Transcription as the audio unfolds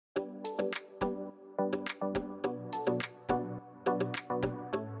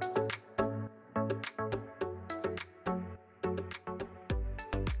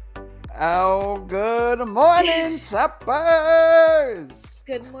Oh, good morning, tappers!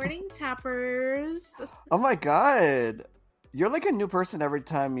 Good morning, tappers. Oh my god. You're like a new person every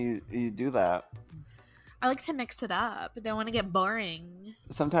time you do that. I like to mix it up. I don't want to get boring.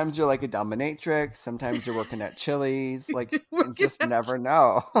 Sometimes you're like a dominatrix, sometimes you're working at Chili's. Like, you just never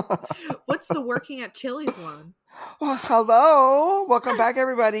know. What's the working at Chili's one? Well, hello. Welcome back,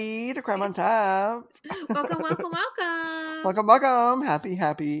 everybody, to Crime on Tap. Welcome. Welcome.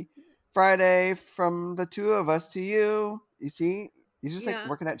 Happy Friday from the two of us to you. You see? You're just like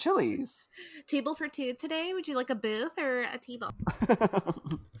working at Chili's. Table for two today. Would you like a booth or a table?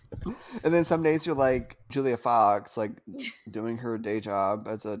 And then some days you're like Julia Fox, like doing her day job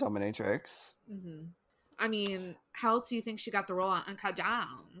as a dominatrix. Mm-hmm. I mean, how else do you think she got the role on Uncut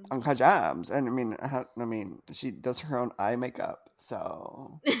Gems? Uncut Gems, and I mean, she does her own eye makeup,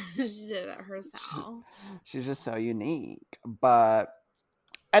 so she did it herself. She's just so unique. But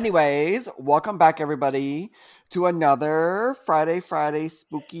anyways, welcome back, everybody, to another Friday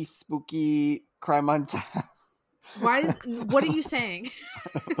spooky Crime on Tap. What are you saying?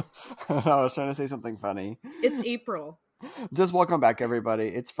 I was trying to say something funny. It's April. Just welcome back, everybody.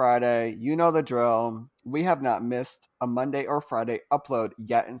 It's Friday. You know the drill. We have not missed a Monday or Friday upload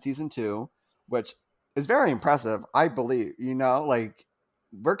yet in season 2, which is very impressive. I believe, like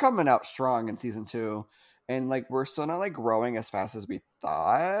we're coming out strong in season 2, and like we're still not like growing as fast as we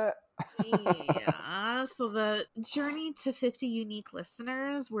thought. Yeah, so the journey to 50 unique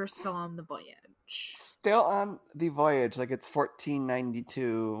listeners, we're still on the voyage. Still on the voyage, like it's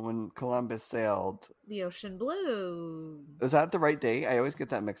 1492 when Columbus sailed. The ocean blue. Is that the right date? I always get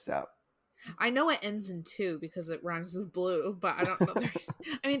that mixed up. I know it ends in 2 because it rhymes with blue, but I don't know.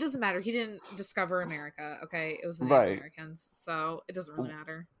 I mean, it doesn't matter. He didn't discover America, okay? It was the Native Americans, so it doesn't really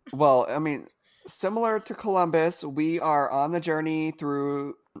matter. Well, I mean, similar to Columbus, we are on the journey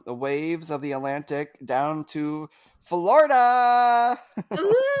through the waves of the Atlantic down to Florida.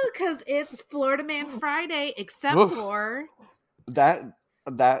 Ooh, because it's Florida Man Friday, except for that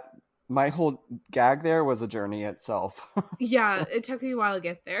my whole gag there was a journey itself. Yeah, it took you a while to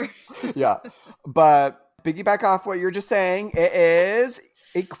get there. Yeah, but piggyback off what you're just saying, it is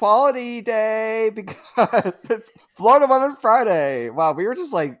Equality Day because it's Florida Women Friday. Wow, we were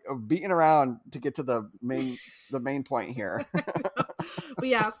just like beating around to get to the main point here. But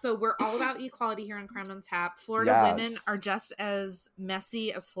yeah, so we're all about equality here on Crime on Tap. Florida women are just as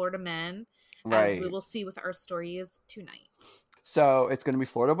messy as Florida men, as we will see with our stories tonight. So it's going to be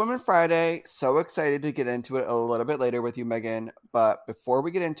Florida Women Friday. So excited to get into it a little bit later with you, Megan. But before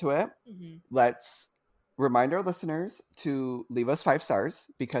we get into it, let's remind our listeners to leave us 5 stars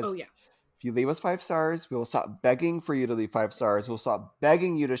because if you leave us 5 stars, we will stop begging for you to leave 5 stars. We'll stop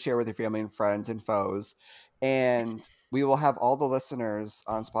begging you to share with your family and friends and foes. And we will have all the listeners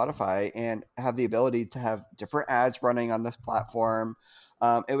on Spotify and have the ability to have different ads running on this platform.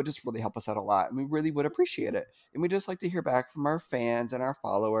 It would just really help us out a lot, and we really would appreciate it. And we just like to hear back from our fans and our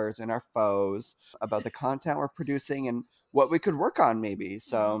followers and our foes about the content we're producing and what we could work on maybe.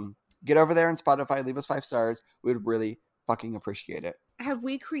 So get over there on Spotify, leave us 5 stars. We would really fucking appreciate it. Have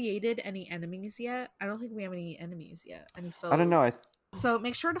we created any enemies yet? I don't think we have any enemies yet. Any foes? I don't know. So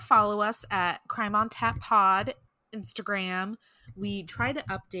make sure to follow us at Crime on Tap Pod Instagram. We try to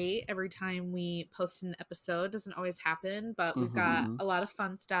update every time we post an episode. Doesn't always happen, but we've got a lot of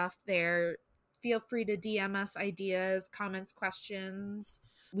fun stuff there. Feel free to DM us ideas, comments, questions.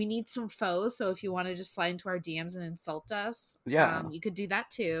 We need some foes, so if you want to just slide into our DMs and insult us, you could do that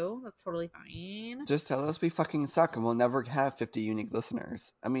too. That's totally fine. Just tell us we fucking suck and we'll never have 50 unique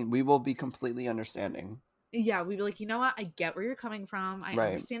listeners. I mean, we will be completely understanding. Yeah, we'd be like, you know what? I get where you're coming from. I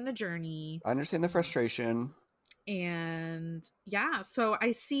understand the journey. I understand the frustration. And yeah, so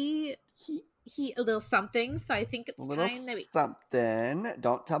I see he a little something, so I think it's time that we... something.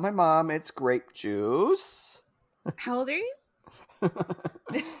 Don't tell my mom it's grape juice. How old are you?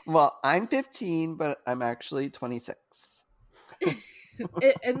 Well, I'm 15, but I'm actually 26.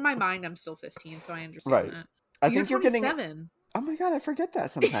 In my mind, I'm still 15, so I understand that. I think you're 27. Getting... Oh my god, I forget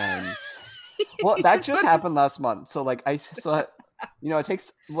that sometimes. Well, that just happened last month, so like I still, it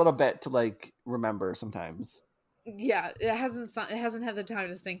takes a little bit to like remember sometimes. Yeah, it hasn't had the time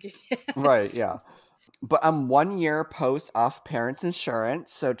to sink it yet. Right, yeah. But I'm 1 year post off parents'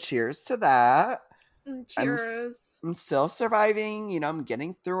 insurance, so cheers to that. Cheers. I'm still surviving, I'm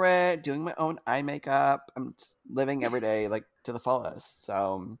getting through it, doing my own eye makeup. I'm living every day like to the fullest.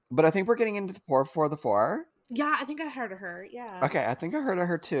 So, but I think we're getting into the pour for the 4. Yeah, I think I heard of her. Yeah. Okay, I think I heard of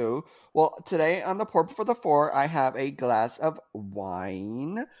her too. Well, today on the Pour for the 4, I have a glass of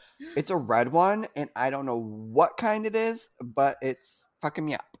wine. It's a red one, and I don't know what kind it is, but it's fucking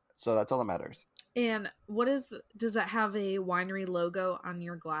me up. So that's all that matters. And does that have a winery logo on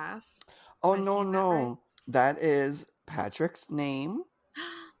your glass? Oh, no. That is Patrick's name.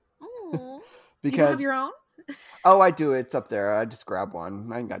 Oh, because, you don't have your own? Oh, I do. It's up there. I just grab one.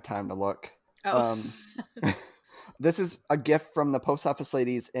 I ain't got time to look. Oh. This is a gift from the post office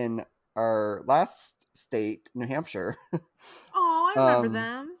ladies in our last state, New Hampshire. Oh, I remember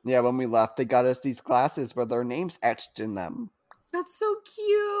them. Yeah, when we left, they got us these glasses with their names etched in them. That's so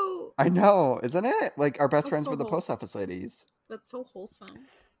cute. I know, isn't it? Like, our best friends so were the post office ladies. That's so wholesome.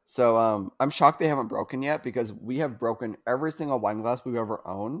 So I'm shocked they haven't broken yet, because we have broken every single wine glass we've ever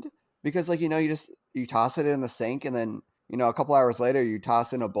owned. Because, like, you toss it in the sink, and then, a couple hours later, you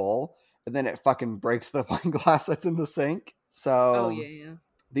toss in a bowl, and then it fucking breaks the wine glass that's in the sink. So yeah.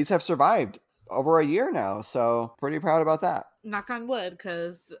 These have survived over a year now, so pretty proud about that. Knock on wood,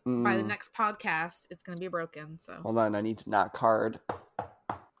 because by the next podcast, it's going to be broken. So hold on, I need to knock hard.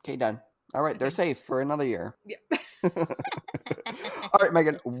 Okay, done. All right, okay. They're safe for another year. Yeah. All right,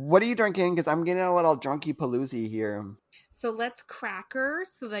 Megan, what are you drinking? Because I'm getting a little drunky paloozy here. So let's cracker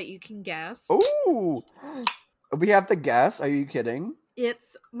so that you can guess. Ooh, we have to guess. Are you kidding?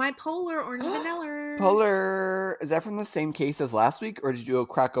 It's my Polar Orange Vanilla. Polar. Is that from the same case as last week, or did you go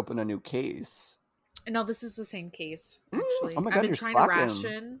crack open a new case? No, this is the same case, actually. Oh my God, I've been trying to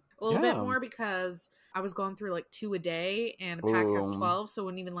ration a little bit more because I was going through like 2 a day, and a pack has 12, so it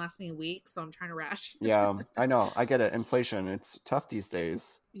wouldn't even last me a week, so I'm trying to ration. Yeah, I know. I get it. Inflation. It's tough these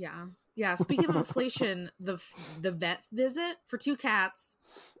days. Yeah. Speaking of inflation, the vet visit for 2 cats.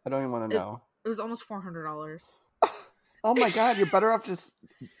 I don't even want to know. It was almost $400. Oh my God, you're better off just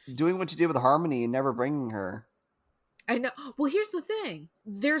doing what you did with Harmony and never bringing her. I know. Well, here's the thing.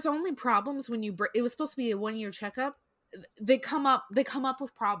 There's only problems when you it was supposed to be a 1-year checkup. They come up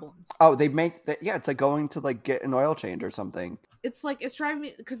with problems. Oh, they make that. Yeah, it's like going to like get an oil change or something. It's like, it's driving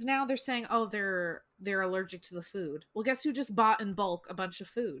me, because now they're saying, oh, they're allergic to the food. Well, guess who just bought in bulk a bunch of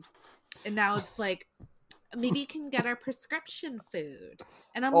food? And now it's like, maybe you can get our prescription food.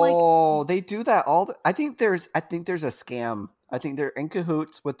 And I'm like, oh, they do that I think there's a scam. I think they're in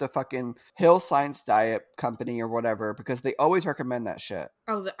cahoots with the fucking Hill Science Diet company or whatever, because they always recommend that shit.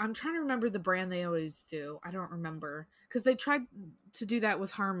 Oh, I'm trying to remember the brand they always do. I don't remember, because they tried to do that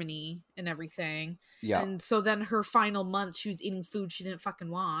with Harmony and everything. Yeah. And so then her final month, she was eating food she didn't fucking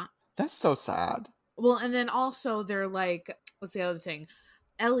want. That's so sad. Well, and then also they're like, what's the other thing?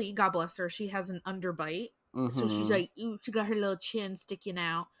 Ellie, God bless her, she has an underbite. Mm-hmm. So she's like, ooh, she got her little chin sticking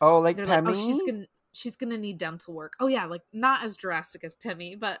out. Oh, like Pemmy? Like, oh, she's gonna need dental work. Oh yeah, like not as drastic as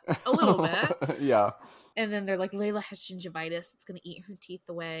Pemmy, but a little bit. Yeah. And then they're like, Layla has gingivitis. It's gonna eat her teeth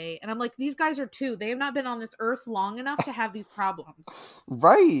away. And I'm like, these guys are 2. They have not been on this earth long enough to have these problems.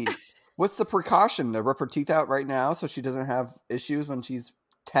 Right. What's the precaution? To rip her teeth out right now so she doesn't have issues when she's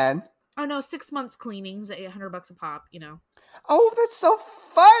 10? Oh no, 6 months cleanings at $800 a pop, Oh, that's so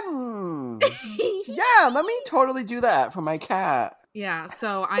fun. Yeah, let me totally do that for my cat. Yeah,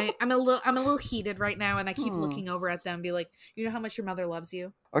 so I'm a little heated right now, and I keep looking over at them and be like, you know how much your mother loves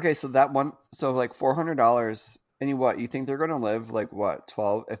you? Okay, so like $400, and you think they're gonna live like what,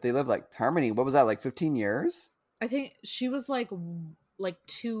 12? If they live like Harmony, what was that, like 15 years? I think she was like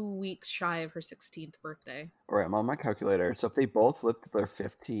 2 weeks shy of her 16th birthday. All right, I'm on my calculator. So if they both lived to their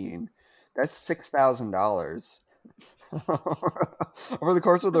 15, that's $6,000 over the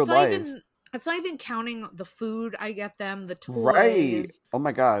course of their life. It's not even counting the food I get them, the toys. Right. Oh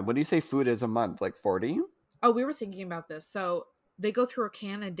my God. What do you say food is a month? Like 40? Oh, we were thinking about this. So they go through a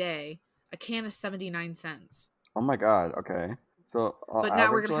can a day. A can is 79 cents. Oh my God. Okay. So but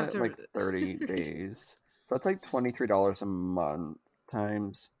now we're gonna have to like 30 days. So that's like $23 a month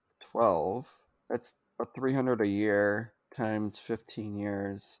times 12. That's $300 a year times 15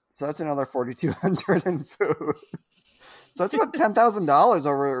 years. So that's another $4,200 in food. So that's about $10,000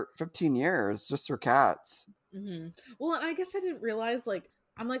 over 15 years just for cats. Mm-hmm. Well, I guess I didn't realize, like,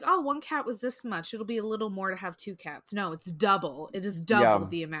 I'm like, oh, 1 cat was this much. It'll be a little more to have 2 cats. No, it's double. It is double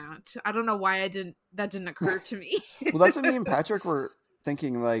the amount. I don't know why that didn't occur to me. Well, that's what me and Patrick were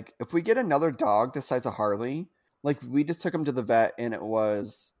thinking. Like, if we get another dog the size of Harley, like, we just took him to the vet, and it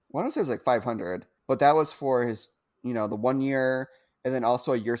was, I want to say it was like $500, but that was for his, the 1 year, and then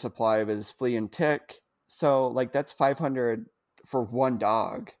also a year supply of his flea and tick. So, like, that's $500 for 1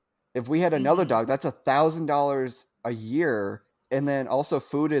 dog. If we had another dog, that's $1,000 a year. And then also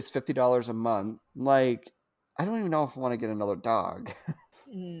food is $50 a month. Like, I don't even know if I want to get another dog.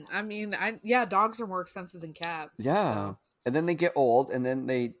 I mean, dogs are more expensive than cats. Yeah. So. And then they get old, and then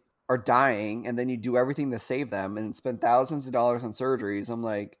they are dying, and then you do everything to save them and spend thousands of dollars on surgeries. I'm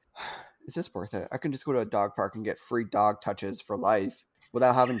like, is this worth it? I can just go to a dog park and get free dog touches for life.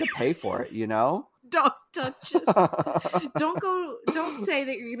 without having to pay for it, you know? Dog touches. Don't say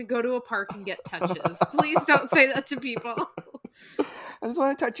that you're gonna go to a park and get touches. Please don't say that to people. I just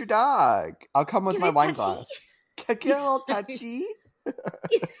want to touch your dog. I'll come with my wine glass. Get a little touchy.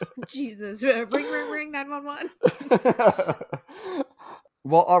 Jesus. Ring 911.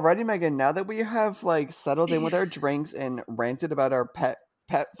 Well, already, Megan, now that we have like settled in with our drinks and ranted about our pet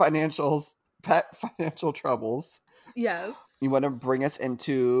financial troubles. Yes. You want to bring us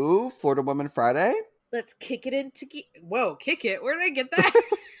into Florida Woman Friday? Let's kick it into Whoa, kick it. Where did I get that?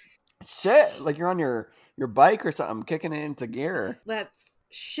 Shit, like you're on your bike or something, kicking it into gear. Let's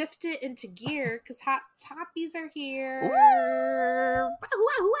shift it into gear because hot toppies are here.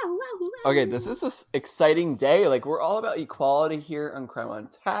 Okay, this is an exciting day. Like, we're all about equality here on Crime on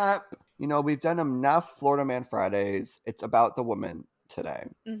Tap. You know, we've done enough Florida Man Fridays. It's about the women today.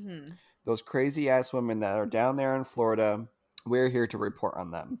 Mm-hmm. Those crazy ass women that are down there in Florida. We're here to report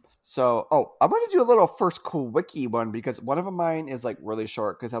on them. So, I'm going to do a little first quickie one because one of mine is like really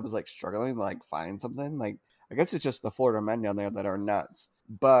short because I was like struggling to like find something. Like, I guess it's just the Florida men down there that are nuts.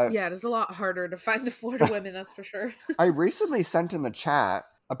 But yeah, it is a lot harder to find the Florida women, that's for sure. I recently sent in the chat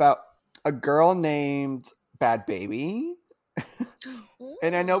about a girl named Bad Baby.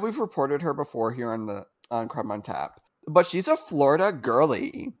 And I know we've reported her before here on Crime on Tap. But she's a Florida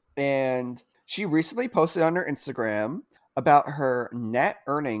girly. And she recently posted on her Instagram about her net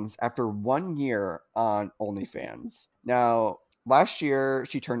earnings after 1 year on OnlyFans. Now, last year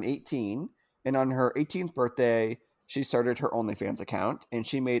she turned 18. And on her 18th birthday, she started her OnlyFans account, and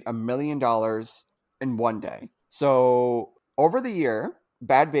she made $1 million in 1 day. So over the year,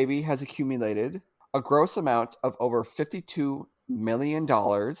 Bad Baby has accumulated a gross amount of over $52 million,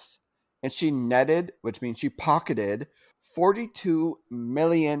 and she netted, which means she pocketed $42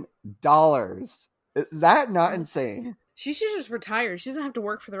 million. Is that not insane? She should just retire. She doesn't have to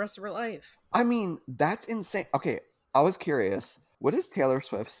work for the rest of her life. I mean, that's insane. Okay, I was curious. What is Taylor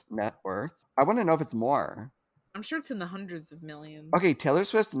Swift's net worth? I want to know if it's more. I'm sure it's in the hundreds of millions. Okay, Taylor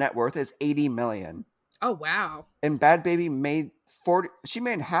Swift's net worth is $80 million. Oh, wow. And Bad Baby made she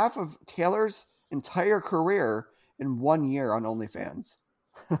made half of Taylor's entire career in 1 year on OnlyFans.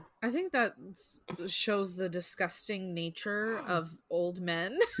 I think that shows the disgusting nature of old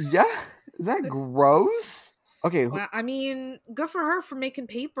men. Yeah? Is that gross? Okay. Well, I mean, good for her for making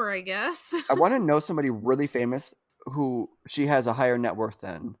paper, I guess. I want to know somebody really famous who she has a higher net worth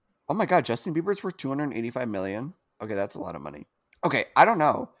than. Oh my god, Justin Bieber's worth $285 million. Okay, that's a lot of money. Okay, I don't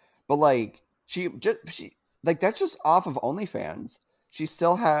know, but like she like that's just off of OnlyFans. She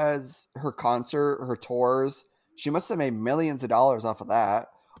still has her concert, her tours. She must have made millions of dollars off of that.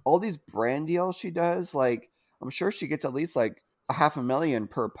 All these brand deals she does, like I'm sure she gets at least like $500,000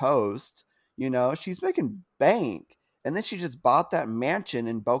 per post. You know, she's making bank. And then she just bought that mansion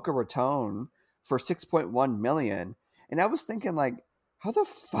in Boca Raton for $6.1 million. And I was thinking, like, how the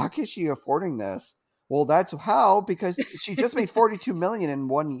fuck is she affording this? Well, that's how, because she just made $42 million in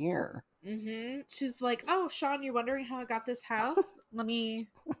 1 year. Mm-hmm. She's like, oh, Sean, you're wondering how I got this house? Let me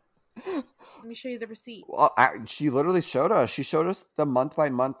show you the receipt. Well, she literally showed us. She showed us the month by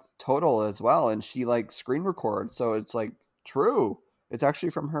month total as well, and she like screen records, so it's like true. It's actually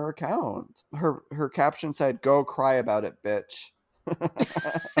from her account. Her caption said, "Go cry about it, bitch."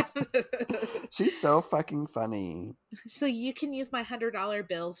 She's so fucking funny. So you can use my $100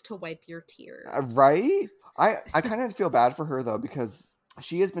 bills to wipe your tears. Right? I kind of feel bad for her though, because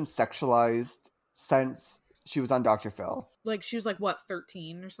she has been sexualized since she was on Dr. Phil. Like she was like what,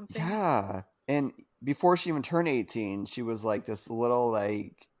 13 or something? Yeah. And before she even turned 18, she was like this little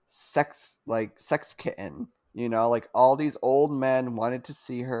like sex kitten. You know, like all these old men wanted to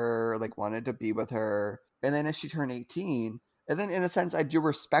see her, like wanted to be with her. And then as she turned 18, and then in a sense, I do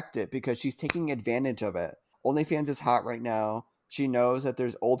respect it because she's taking advantage of it. OnlyFans is hot right now. She knows that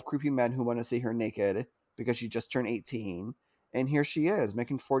there's old creepy men who want to see her naked because she just turned 18. And here she is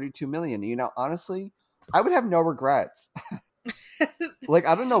making $42 million. You know, honestly, I would have no regrets. Like,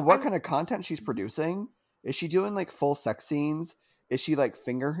 I don't know what kind of content she's producing. Is she doing like full sex scenes? Is she like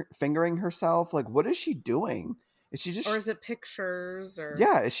fingering herself? Like, what is she doing? Is she just, or is it pictures? Or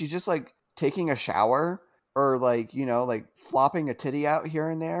yeah, is she just like taking a shower or like, you know, like flopping a titty out here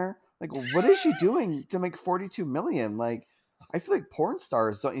and there? Like, what is she doing to make $42 million? Like, I feel like porn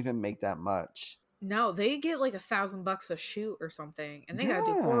stars don't even make that much. No, they get like $1,000 a shoot or something, and they gotta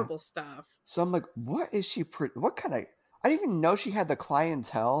do horrible stuff. So I'm like, what is she? What kind of? I didn't even know she had the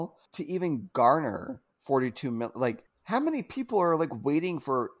clientele to even garner $42 million. Like, how many people are like waiting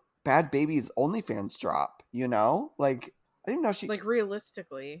for Bad Baby's OnlyFans drop? You know, like I didn't know she... Like,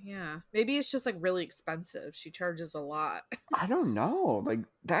 realistically, yeah. Maybe it's just, like, really expensive. She charges a lot. I don't know. Like,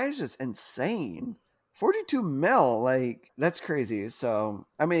 that is just insane. 42 mil, like, that's crazy. So,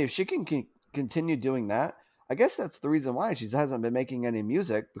 I mean, if she can continue doing that, I guess that's the reason why she hasn't been making any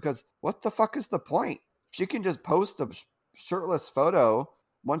music, because what the fuck is the point? She can just post a shirtless photo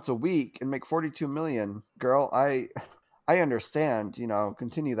once a week and make 42 million. Girl, I understand,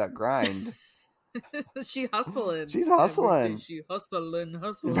 continue that grind. She hustling. She's hustling. She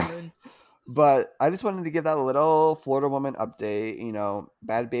hustling. But I just wanted to give that little Florida woman update.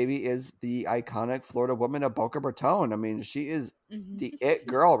 Bad Baby is the iconic Florida woman of Boca Raton. I mean, she is the it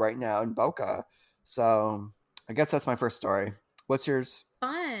girl right now in Boca. So I guess that's my first story. What's yours?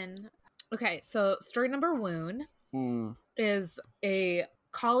 Fun. Okay, so story number one is a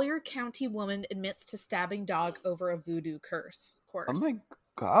Collier County woman admits to stabbing dog over a voodoo curse. Of course. Oh my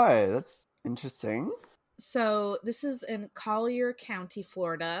God, that's interesting. So this is in Collier County,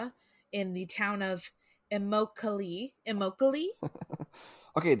 Florida, in the town of Immokalee.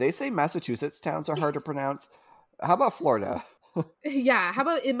 Okay, they say Massachusetts towns are hard to pronounce. How about Florida? Yeah, how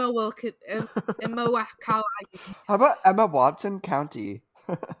about Immokalee? How about Emma Watson County?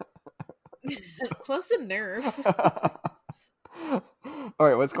 Close enough. All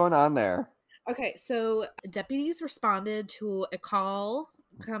right, what's going on there? Okay, so deputies responded to a call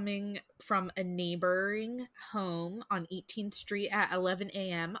coming from a neighboring home on 18th Street at 11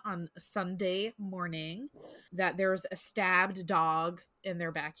 a.m. on Sunday morning that there was a stabbed dog in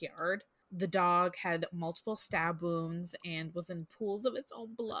their backyard. The dog had multiple stab wounds and was in pools of its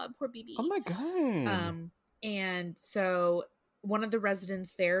own blood. Poor baby. Oh my God. And so one of the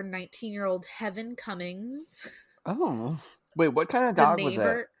residents there, 19-year-old Heaven Cummings. Oh. Wait, what kind of dog was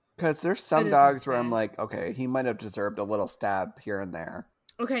it? Because there's some dogs where I'm like, okay, he might have deserved a little stab here and there.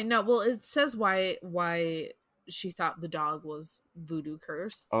 Okay, no, well, it says why she thought the dog was voodoo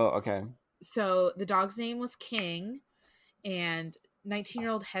cursed. Oh, okay. So the dog's name was King, and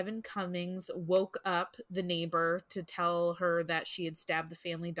 19-year-old Heaven Cummings woke up the neighbor to tell her that she had stabbed the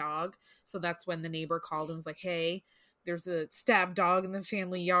family dog. So that's when the neighbor called and was like, hey, there's a stabbed dog in the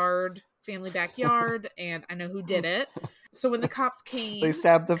family backyard, and I know who did it. So when the cops came... They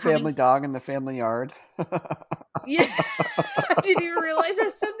stabbed the family dog in the family yard. Yeah. Did you realize I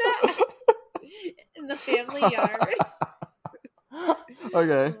said that? In the family yard.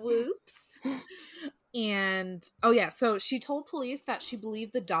 Okay. Whoops. And, oh yeah, so she told police that she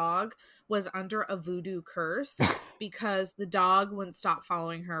believed the dog was under a voodoo curse because the dog wouldn't stop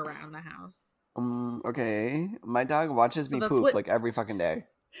following her around the house. Okay. My dog watches me poop like every fucking day.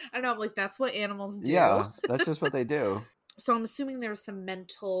 I know, I'm like, that's what animals do. Yeah, that's just what they do. So I'm assuming there's some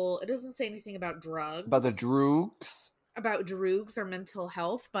mental... It doesn't say anything about drugs. About the droogs? About droogs or mental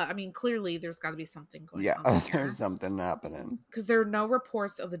health, but I mean, clearly there's got to be something going on. Yeah, there's something happening. Because there are no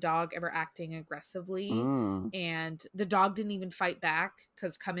reports of the dog ever acting aggressively, and the dog didn't even fight back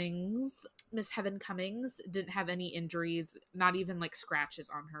because Miss Heaven Cummings, didn't have any injuries, not even like scratches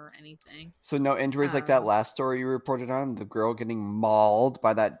on her or anything. So no injuries like that last story you reported on, the girl getting mauled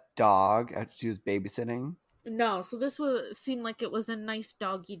by that dog after she was babysitting? No, so this seemed like it was a nice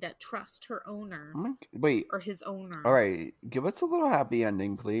doggy that trusts her owner. Wait. Or his owner. All right, give us a little happy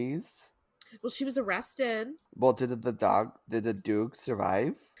ending, please. Well, she was arrested. Well, did the dog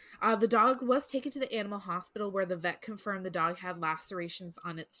survive? The dog was taken to the animal hospital where the vet confirmed the dog had lacerations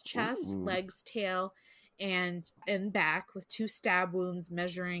on its chest, legs, tail, and back with 2 stab wounds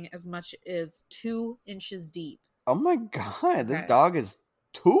measuring as much as 2 inches deep. Oh my God, this dog is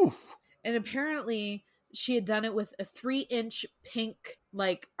tooth. And apparently... she had done it with a 3-inch pink,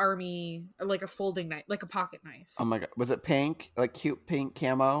 like, army, like a folding knife, like a pocket knife. Oh my God. Was it pink? Like cute pink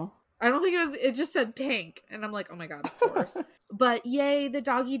camo? I don't think it was, it just said pink. And I'm like, oh my God, of course. But yay, the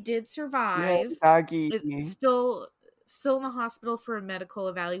doggy did survive. Yay, doggy. It's still in the hospital for a medical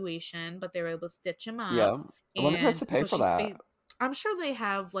evaluation, but they were able to stitch him up. Yeah. I wonder who has to pay for that. I'm sure they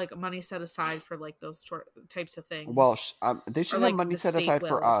have, like, money set aside for, like, those types of things. Well, they should have money set aside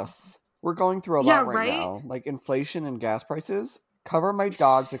for us. We're going through a lot right now. Like inflation and gas prices. Cover my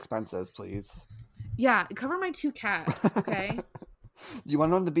dog's expenses, please. Yeah, cover my 2 cats, okay? You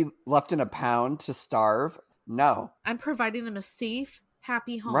want them to be left in a pound to starve? No. I'm providing them a safe,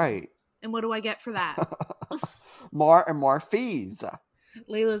 happy home. Right. And what do I get for that? More and more fees.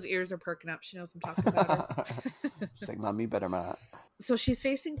 Layla's ears are perking up. She knows I'm talking about her. She's like, Mommy, better not. So she's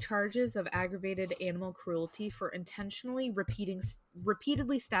facing charges of aggravated animal cruelty for intentionally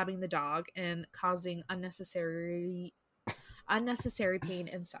repeatedly stabbing the dog and causing unnecessary pain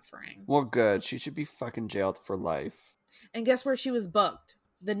and suffering. Well, good. She should be fucking jailed for life. And guess where she was booked?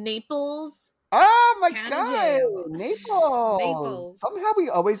 The Naples Oh my County god, jail. Naples. Somehow we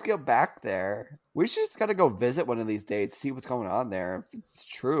always get back there. We should just gotta go visit one of these days, see what's going on there. If it's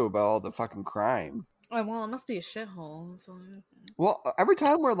true about all the fucking crime. Oh, well, it must be a shithole. So... Well, every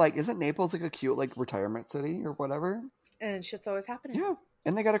time we're like, isn't Naples like a cute like retirement city or whatever? And shit's always happening. Yeah.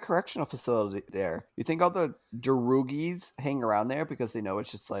 And they got a correctional facility there. You think all the druggies hang around there because they know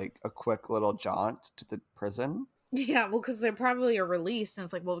it's just like a quick little jaunt to the prison? Yeah, well, because they probably are released, and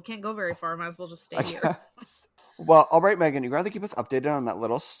it's like, well, we can't go very far. Might as well just stay here. Well, all right, Megan, you're going to keep us updated on that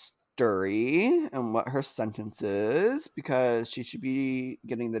little story and what her sentence is, because she should be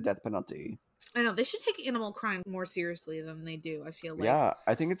getting the death penalty. I know, they should take animal crime more seriously than they do, I feel like. Yeah,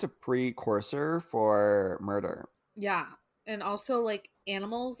 I think it's a precursor for murder. Yeah, and also, like,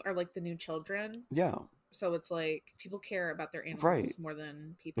 animals are like the new children. Yeah. So it's like, people care about their animals more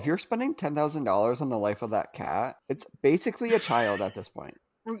than people. If you're spending $10,000 on the life of that cat, it's basically a child at this point.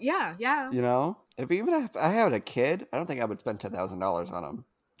 Yeah, yeah. You know? If I had a kid, I don't think I would spend $10,000 on him.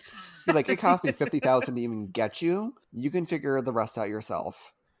 Like, it cost me $50,000 to even get you. You can figure the rest out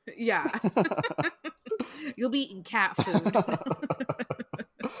yourself. Yeah. You'll be eating cat food.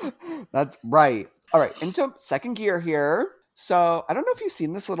 That's right. All right, into second gear here. So I don't know if you've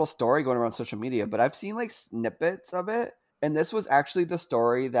seen this little story going around social media, but I've seen like snippets of it. And this was actually the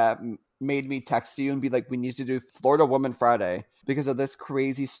story that made me text you and be like, we need to do Florida Woman Friday because of this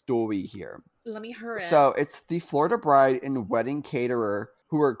crazy story here. Let me hurry. So it's the Florida bride and wedding caterer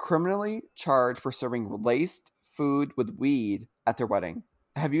who were criminally charged for serving laced food with weed at their wedding.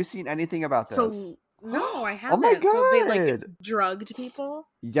 Have you seen anything about this? So no, I haven't. Oh my god! So they like drugged people?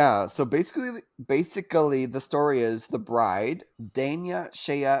 Yeah. So basically, the story is the bride, Dania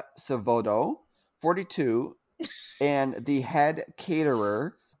Shea Savodo, 42, and the head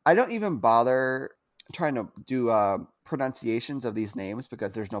caterer. I don't even bother trying to do pronunciations of these names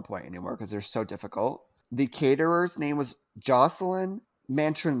because there's no point anymore because they're so difficult. The caterer's name was Jocelyn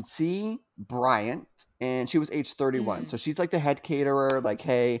Mantrancy Bryant, and she was age 31. So she's like the head caterer, like,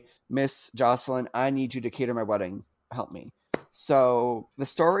 hey, Miss Jocelyn, I need you to cater my wedding. Help me. So the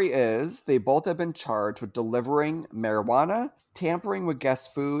story is they both have been charged with delivering marijuana, tampering with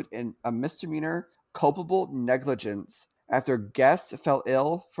guest food, and a misdemeanor culpable negligence after guests fell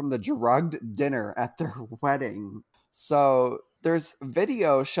ill from the drugged dinner at their wedding. So there's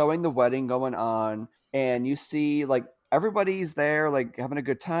video showing the wedding going on, and you see like everybody's there, like having a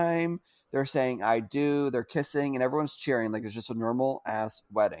good time. They're saying I do, they're kissing, and everyone's cheering like it's just a normal ass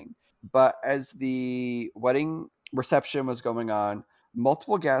wedding. But as the wedding reception was going on,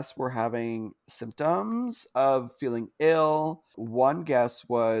 multiple guests were having symptoms of feeling ill. One guest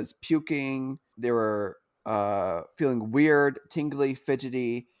was puking. They were feeling weird, tingly,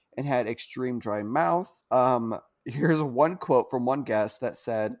 fidgety, and had extreme dry mouth. Here's one quote from one guest that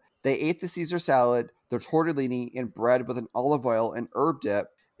said, they ate the Caesar salad, their tortellini, and bread with an olive oil and herb dip.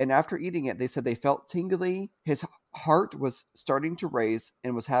 And after eating it, they said they felt tingly. His heart was starting to race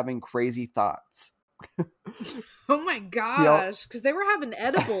and was having crazy thoughts. Oh my gosh. Because they were having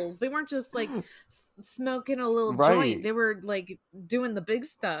edibles. They weren't just like smoking a little joint. They were like doing the big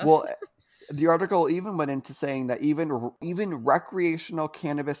stuff. Well, the article even went into saying that even recreational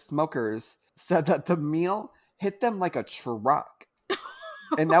cannabis smokers said that the meal hit them like a truck.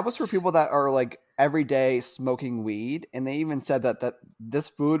 And that was for people that are like every day smoking weed. And they even said that this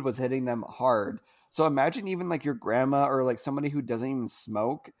food was hitting them hard. So imagine even like your grandma or like somebody who doesn't even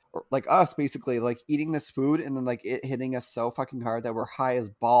smoke, or like us basically, like eating this food and then like it hitting us so fucking hard that we're high as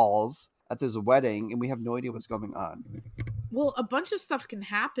balls at this wedding and we have no idea what's going on. Well, a bunch of stuff can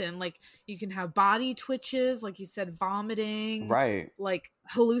happen. Like you can have body twitches, like you said, vomiting, right? Like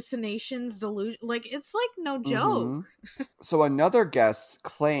hallucinations, delusion. Like it's like no joke. Mm-hmm. So another guest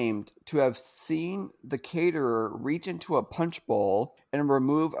claimed to have seen the caterer reach into a punch bowl and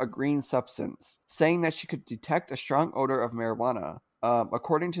remove a green substance, saying that she could detect a strong odor of marijuana.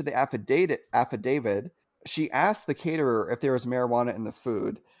 According to the affidavit, she asked the caterer if there was marijuana in the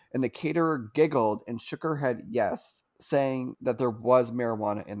food, and the caterer giggled and shook her head yes, saying that there was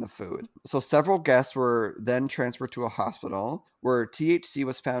marijuana in the food. So several guests were then transferred to a hospital where THC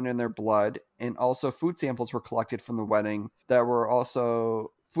was found in their blood, and also food samples were collected from the wedding that were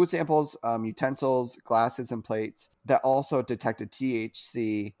also food samples, utensils, glasses, and plates that also detected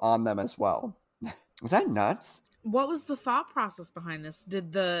THC on them as well. Was that nuts? What was the thought process behind this?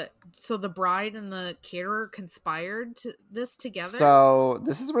 So the bride and the caterer conspired to this together? So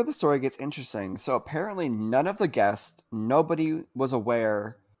this is where the story gets interesting. So apparently none of the guests, nobody was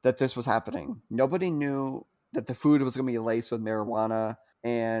aware that this was happening. Nobody knew that the food was going to be laced with marijuana.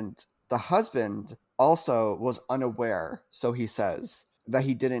 And the husband also was unaware, so he says. that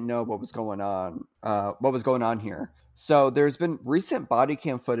he didn't know what was going on here. So there's been recent body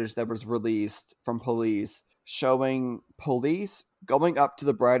cam footage that was released from police showing police going up to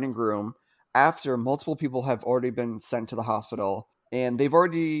the bride and groom after multiple people have already been sent to the hospital, and they've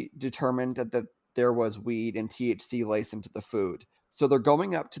already determined that there was weed and THC laced into the food. So they're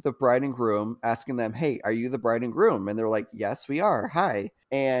going up to the bride and groom, asking them, "Hey, are you the bride and groom?" And they're like, "Yes, we are. Hi."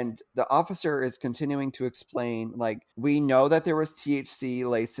 And the officer is continuing to explain, like, "We know that there was THC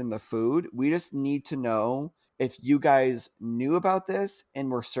laced in the food. We just need to know if you guys knew about this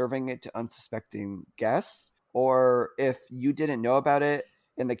and were serving it to unsuspecting guests, or if you didn't know about it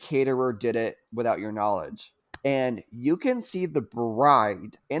and the caterer did it without your knowledge." And you can see the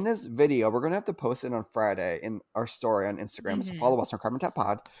bride in this video. We're going to have to post it on Friday in our story on Instagram. So follow us on Crime on Tap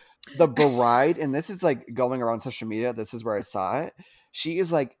Pod. The bride, and this is like going around social media. This is where I saw it. She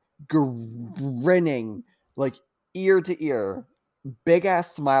is like grinning, like ear to ear, big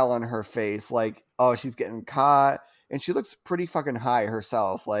ass smile on her face. Like, oh, she's getting caught. And she looks pretty fucking high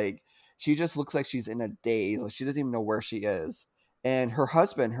herself. Like, she just looks like she's in a daze. Like, she doesn't even know where she is. And her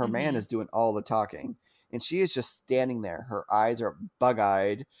husband, her man, is doing all the talking. And she is just standing there. Her eyes are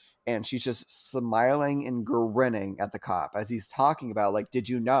bug-eyed. And she's just smiling and grinning at the cop as he's talking about, like, did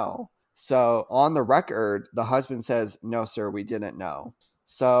you know? So on the record, the husband says, "No, sir, we didn't know."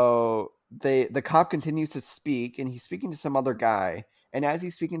 So the cop continues to speak, and he's speaking to some other guy. And as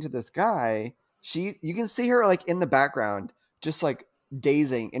he's speaking to this guy, you can see her like in the background, just like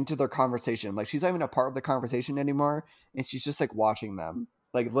dazing into their conversation. Like, she's not even a part of the conversation anymore. And she's just like watching them,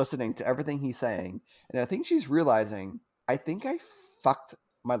 like listening to everything he's saying. And I think she's realizing, I think I fucked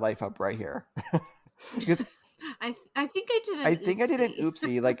my life up right here. Because I think I did an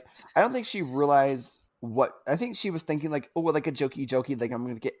oopsie. Like, I don't think she realized what, I think she was thinking like, oh, like a jokey, like I'm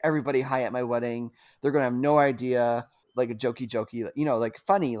going to get everybody high at my wedding. They're going to have no idea, like a jokey, you know, like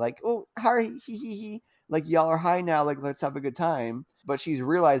funny, like, oh, hi, he, like y'all are high now, like let's have a good time. But she's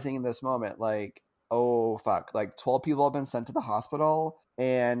realizing in this moment, like, oh fuck, like 12 people have been sent to the hospital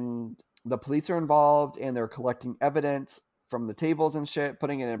and the police are involved and they're collecting evidence from the tables and shit,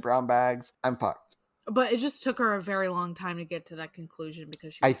 putting it in brown bags. I'm fucked. But it just took her a very long time to get to that conclusion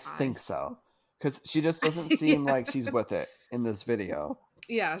because she was high. Think so. Because she just doesn't seem like she's with it in this video.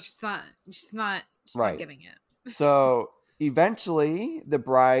 Yeah, she's not getting it. So eventually the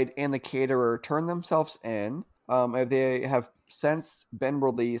bride and the caterer turn themselves in. They have since been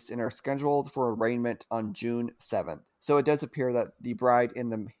released and are scheduled for arraignment on June 7th. So it does appear that the bride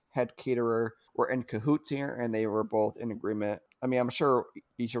and the head caterer were in cahoots here, and they were both in agreement. I mean, I'm sure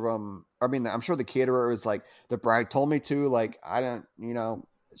each of them, I'm sure the caterer was like, the bride told me to, like, I don't, you know,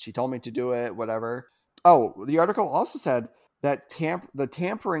 she told me to do it, whatever. Oh, the article also said that the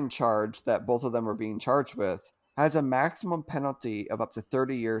tampering charge that both of them are being charged with has a maximum penalty of up to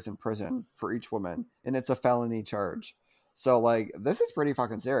 30 years in prison for each woman, and it's a felony charge. So, like, this is pretty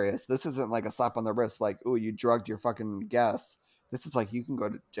fucking serious. This isn't like a slap on the wrist, like, oh, you drugged your fucking guests. This is like, you can go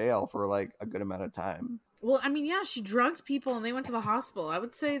to jail for like a good amount of time. Well, I mean, yeah, she drugged people and they went to the hospital. I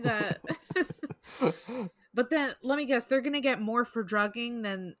would say that. But then, let me guess, they're going to get more for drugging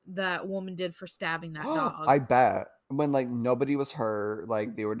than that woman did for stabbing that dog. I bet. When, like, nobody was hurt,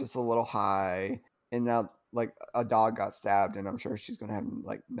 like, they were just a little high, and now, like, a dog got stabbed, and I'm sure she's going to have,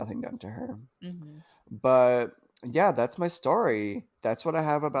 like, nothing done to her. Mm-hmm. But, yeah, that's my story. That's what I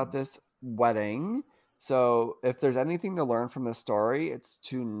have about this wedding. So, if there's anything to learn from this story, it's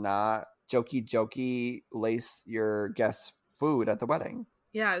to not jokey lace your guests' food at the wedding.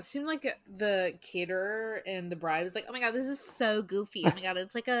 Yeah, it seemed like the caterer and the bride was like, "Oh my god, this is so goofy! Oh my god,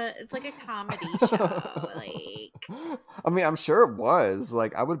 it's like a comedy show." Like, I mean, I'm sure it was.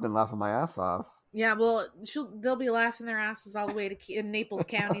 Like, I would have been laughing my ass off. Yeah, well, they'll be laughing their asses all the way to Naples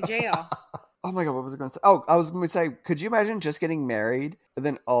County Jail. Oh my god, what was I going to say? Oh, I was going to say, could you imagine just getting married and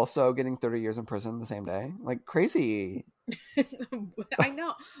then also getting 30 years in prison the same day? Like, crazy. I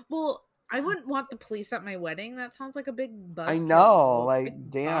know. Well, I wouldn't want the police at my wedding. That sounds like a big buzz. I know. Like,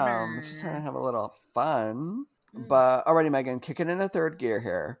 damn. I'm just trying to have a little fun. But alrighty, Megan, kicking in a third gear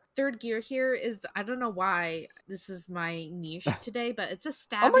here. Third gear here is, I don't know why this is my niche today, but it's a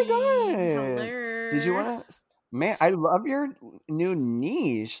stabbing. Oh my god. Hello. Did you want to... Man, I love your new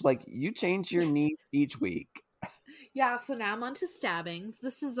niche. Like, you change your niche each week. Yeah, so now I'm on to stabbings.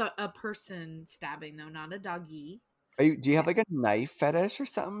 This is a person stabbing, though, not a doggy. Do you have like a knife fetish or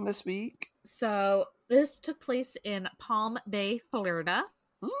something this week? So this took place in Palm Bay, Florida.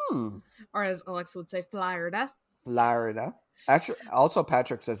 Or as Alexa would say, Florida. Florida. Actually, also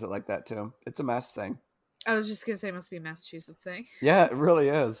Patrick says it like that too. It's a Mass thing. I was just going to say it must be a Massachusetts thing. Yeah, it really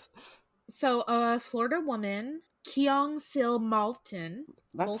is. So a Florida woman Keong-sil Malton.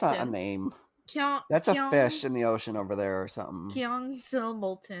 That's not a name. That's a fish in the ocean over there or something. Keong-sil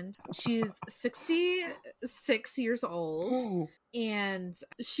Moulton. She's 66 years old, and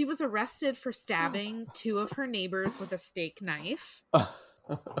she was arrested for stabbing 2 of her neighbors with a steak knife.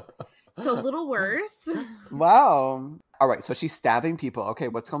 So a little worse. Wow. All right, so she's stabbing people. Okay,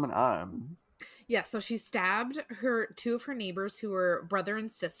 what's going on? Yeah, so she stabbed 2 of her neighbors who were brother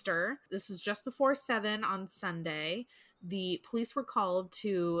and sister. This is just before 7 on Sunday. The police were called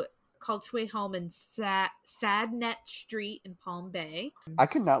to a home in Sadnet Street in Palm Bay. I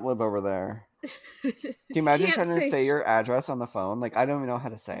could not live over there. Can you imagine trying to say your address on the phone? Like, I don't even know how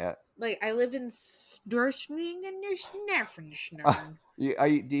to say it. Like, I live in Storchming and do you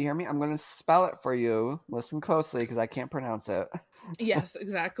hear me? I'm going to spell it for you. Listen closely because I can't pronounce it. Yes,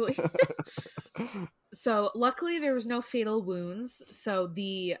 exactly. So luckily there was no fatal wounds. So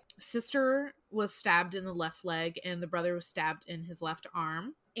the sister was stabbed in the left leg and the brother was stabbed in his left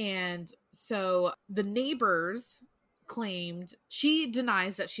arm. And so the neighbors claimed, she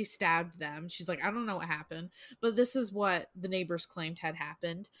denies that she stabbed them. She's like, I don't know what happened, but this is what the neighbors claimed had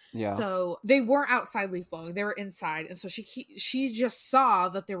happened. Yeah. So they weren't outside leaf blowing, they were inside. And so she just saw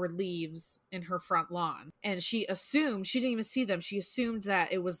that there were leaves in her front lawn. And she assumed, she didn't even see them, she assumed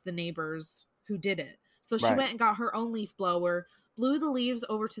that it was the neighbors who did it. So she went and got her own leaf blower, blew the leaves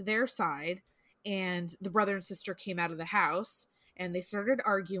over to their side, and the brother and sister came out of the house and they started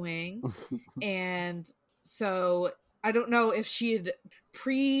arguing. And so I don't know if she had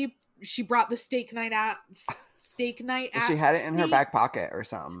she brought the steak night out. She had it in her back pocket or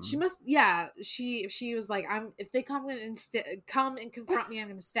something. She must, yeah. She was like, if they come and confront me, I'm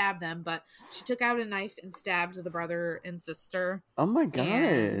going to stab them. But she took out a knife and stabbed the brother and sister. Oh my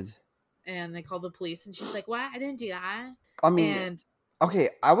god! And they called the police, and she's like, "What? I didn't do that." I mean, okay.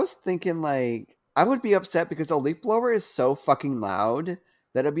 I was thinking like I would be upset because a leaf blower is so fucking loud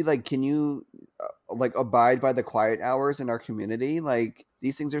that it'd be like, can you like abide by the quiet hours in our community? Like,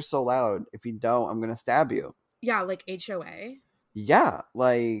 these things are so loud. If you don't, I'm gonna stab you. Yeah, like HOA. Yeah,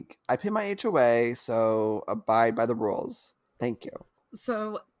 like I pay my HOA, so abide by the rules. Thank you.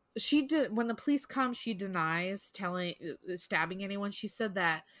 So she did. When the police come, she denies stabbing anyone. She said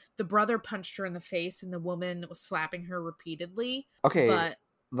that the brother punched her in the face and the woman was slapping her repeatedly. Okay, but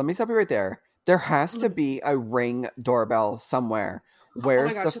let me stop you right there. There has to be a Ring doorbell somewhere.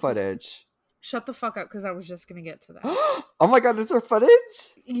 Where's the footage? Shut the fuck up, because I was just gonna get to that. Oh my god, is there footage?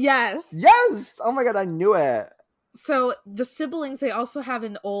 Yes. Oh my god, I knew it. So the siblings, they also have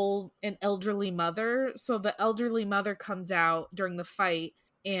an elderly mother. So the elderly mother comes out during the fight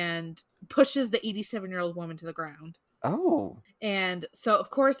and pushes the 87-year-old woman to the ground. Oh. And so of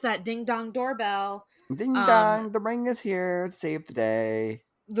course that ding dong doorbell. Ding dong, the Ring is here to save the day.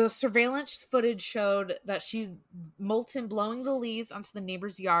 The surveillance footage showed that she's Moulton blowing the leaves onto the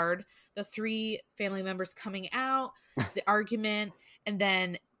neighbor's yard, the 3 family members coming out, the argument, and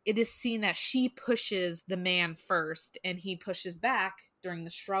then it is seen that she pushes the man first and he pushes back during the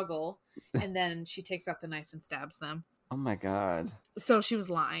struggle, and then she takes out the knife and stabs them. Oh my god. So she was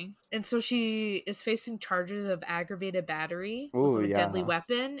lying. And so she is facing charges of aggravated battery with a deadly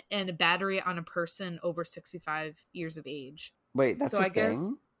weapon and a battery on a person over 65 years of age. Wait, that's a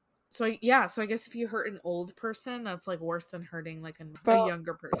thing? So I guess if you hurt an old person, that's like worse than hurting like a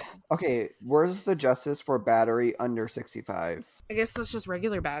younger person. Okay, where's the justice for battery under 65? I guess that's just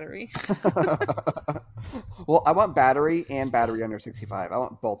regular battery. Well, I want battery and battery under 65. I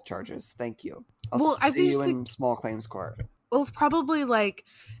want both charges. Thank you. I'll see you in small claims court. Well, it's probably like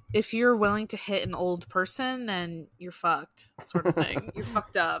if you're willing to hit an old person, then you're fucked, sort of thing. You're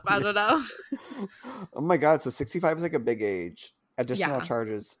fucked up. I don't know. Oh my god, so 65 is like a big age. Additional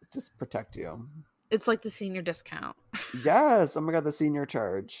charges to protect you. It's like the senior discount. Yes. Oh my god, the senior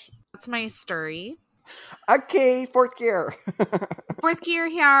charge. That's my story. Okay, 4th gear. 4th gear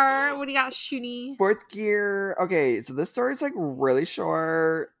here. What do you got, Shuni? 4th gear. Okay, so this story is like really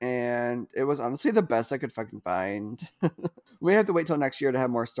short, and it was honestly the best I could fucking find. We have to wait till next year to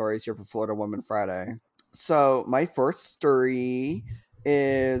have more stories here for Florida Woman Friday. So my first story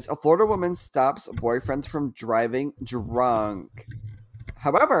is a Florida woman stops boyfriend from driving drunk.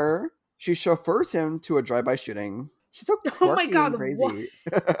 However, she chauffeurs him to a drive-by shooting. She's so quirky and crazy.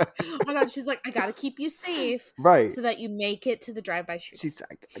 Oh my god, she's like, I gotta keep you safe. Right. So that you make it to the drive-by shooting. She's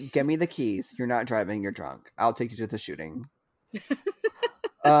like, give me the keys. You're not driving, you're drunk. I'll take you to the shooting.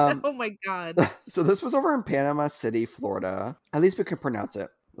 Oh my god. So this was over in Panama City, Florida. At least we can pronounce it.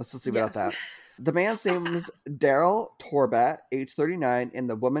 Let's just leave it at that. The man's name was Daryl Torbett, age 39, and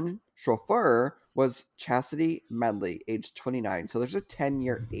the woman chauffeur was Chastity Medley, age 29. So there's a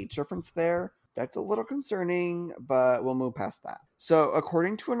 10-year age difference there. That's a little concerning, but we'll move past that. So,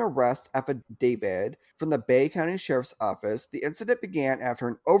 according to an arrest affidavit from the Bay County Sheriff's Office, the incident began after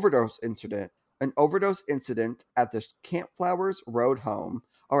an overdose incident at the Camp Flowers Road home.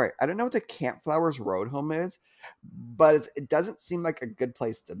 All right, I don't know what the Camp Flowers Road home is, but it doesn't seem like a good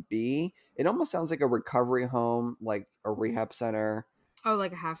place to be. It almost sounds like a recovery home, like a rehab center. Oh,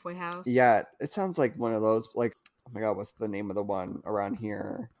 like a halfway house? Yeah, it sounds like one of those, like, oh my God, what's the name of the one around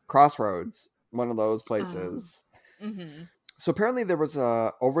here? Crossroads, one of those places. Mm-hmm. So apparently there was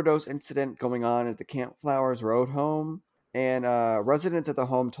a overdose incident going on at the Camp Flowers Road home, and residents at the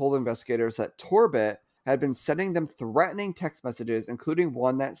home told investigators that Torbett had been sending them threatening text messages, including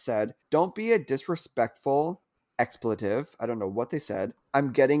one that said, "Don't be a disrespectful expletive." I don't know what they said.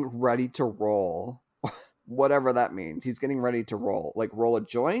 "I'm getting ready to roll." Whatever that means. He's getting ready to roll. Like roll a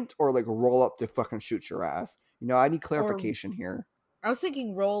joint or like roll up to fucking shoot your ass. You know, I need clarification here. I was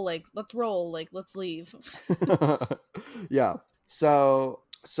thinking roll, like, let's roll, like, let's leave. Yeah. So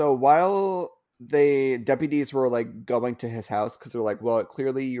while the deputies were like going to his house, because they're like, well,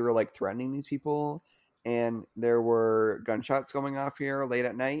 clearly you were like threatening these people and there were gunshots going off here late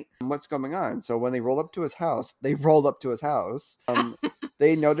at night. What's going on? So when they rolled up to his house, they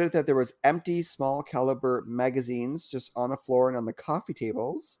noted that there was empty small caliber magazines just on the floor and on the coffee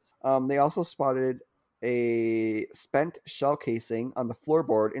tables. They also spotted a spent shell casing on the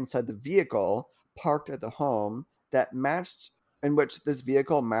floorboard inside the vehicle parked at the home in which this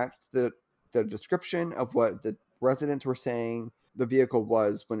vehicle matched the description of what the residents were saying the vehicle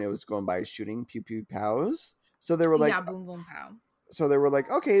was when it was going by shooting pew pew pows. So they were like, yeah, boom boom pow. So they were like,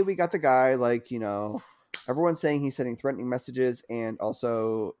 okay, we got the guy. Like, you know, everyone's saying he's sending threatening messages, and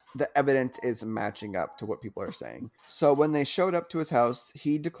also the evidence is matching up to what people are saying. So when they showed up to his house,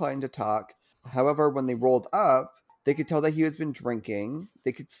 he declined to talk. However, when they rolled up, they could tell that he has been drinking.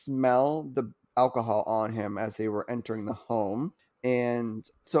 They could smell the alcohol on him as they were entering the home. And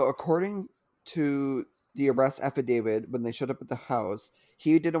so according to the arrest affidavit, when they showed up at the house,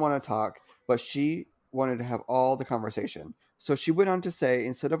 he didn't want to talk, but she wanted to have all the conversation. So she went on to say,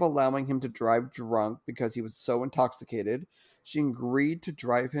 instead of allowing him to drive drunk because he was so intoxicated, she agreed to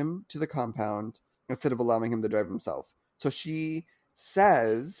drive him to the compound instead of allowing him to drive himself. So she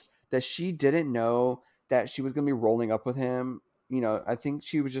says that she didn't know that she was going to be rolling up with him. You know, I think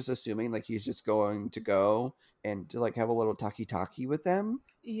she was just assuming like he's just going to go and to like have a little talkie-talkie with them.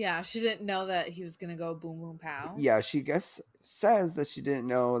 Yeah, she didn't know that he was going to go boom boom pow. Yeah, she says that she didn't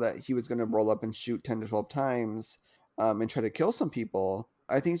know that he was going to roll up and shoot 10 to 12 times and try to kill some people.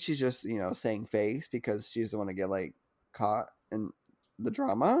 I think she's just, you know, saying face because she doesn't want to get like caught in the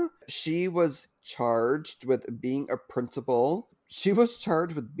drama. She was charged with being a principal. She was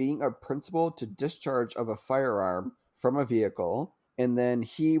charged with being a principal to discharge of a firearm from a vehicle, and then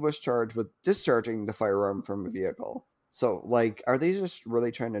he was charged with discharging the firearm from a vehicle. So, like, are they just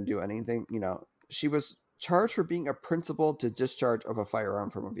really trying to do anything? You know, she was charged for being a principal to discharge of a firearm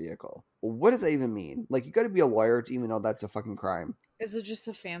from a vehicle. What does that even mean? Like, you got to be a lawyer to even know that's a fucking crime. Is it just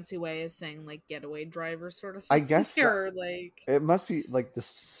a fancy way of saying, like, getaway driver sort of thing? I guess or, like... It must be, like, the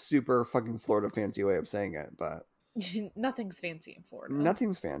super fucking Florida fancy way of saying it, but... Nothing's fancy in Florida.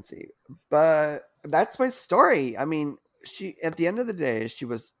 Nothing's fancy. But that's my story. I mean, she, at the end of the day, she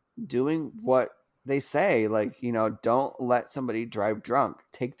was doing what they say, like, you know, don't let somebody drive drunk.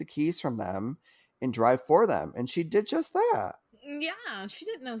 Take the keys from them and drive for them. And she did just that. Yeah, she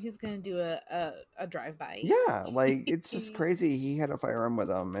didn't know he was going to do a drive-by. Yeah, like, it's just crazy. He had a firearm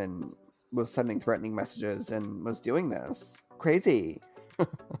with him and was sending threatening messages and was doing this. Crazy.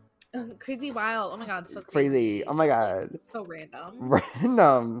 Crazy wild. Oh my God, so crazy. Oh my God. So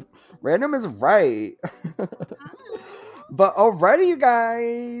random. Random is right. But alrighty, you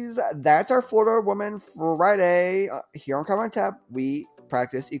guys, that's our Florida Woman Friday. Here on Crime on Tap, we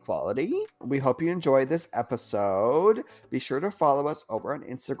practice equality. We hope you enjoyed this episode. Be sure to follow us over on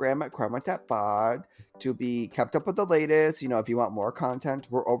Instagram at Crime on Tap Pod to be kept up with the latest. You know, if you want more content,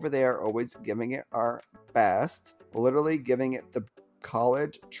 we're over there, always giving it our best. Literally giving it the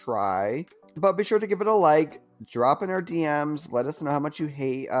college try. But be sure to give it a like. Drop in our DMs. Let us know how much you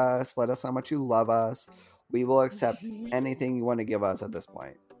hate us. Let us know how much you love us. We will accept anything you want to give us at this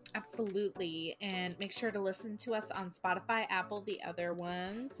point. Absolutely. And make sure to listen to us on Spotify, Apple, the other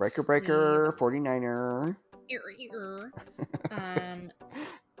ones. Breaker, 49er.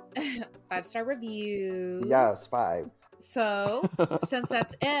 5-star reviews. Yes, 5. So, since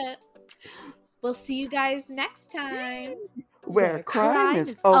that's it, we'll see you guys next time. Where crime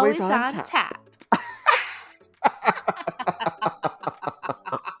is always on tap.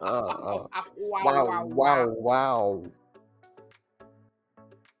 Wow.